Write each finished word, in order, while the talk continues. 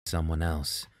someone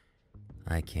else,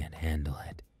 I can't handle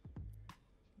it.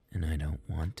 And I don't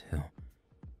want to.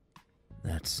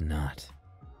 That's not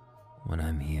what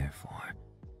I'm here for.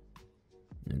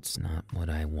 It's not what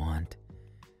I want.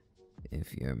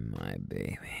 If you're my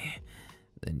baby,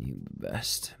 then you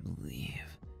best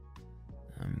believe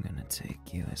I'm gonna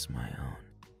take you as my own.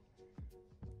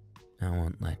 I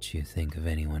won't let you think of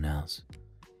anyone else.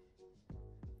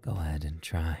 Go ahead and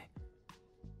try.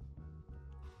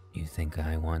 You think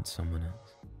I want someone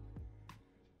else?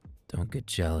 Don't get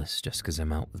jealous just 'cause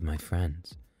I'm out with my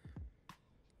friends.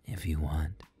 If you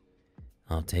want,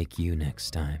 I'll take you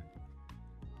next time.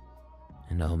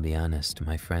 And I'll be honest,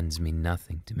 my friends mean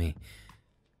nothing to me,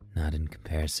 not in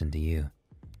comparison to you.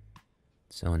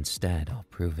 So instead, I'll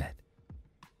prove it.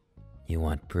 You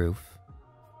want proof?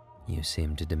 You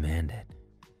seem to demand it.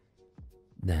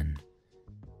 Then,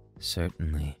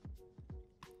 certainly,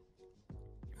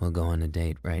 we'll go on a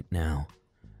date right now.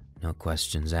 No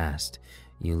questions asked.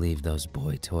 You leave those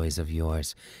boy toys of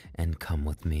yours and come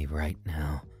with me right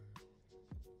now.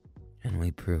 And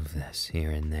we prove this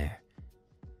here and there.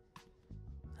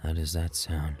 How does that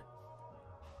sound?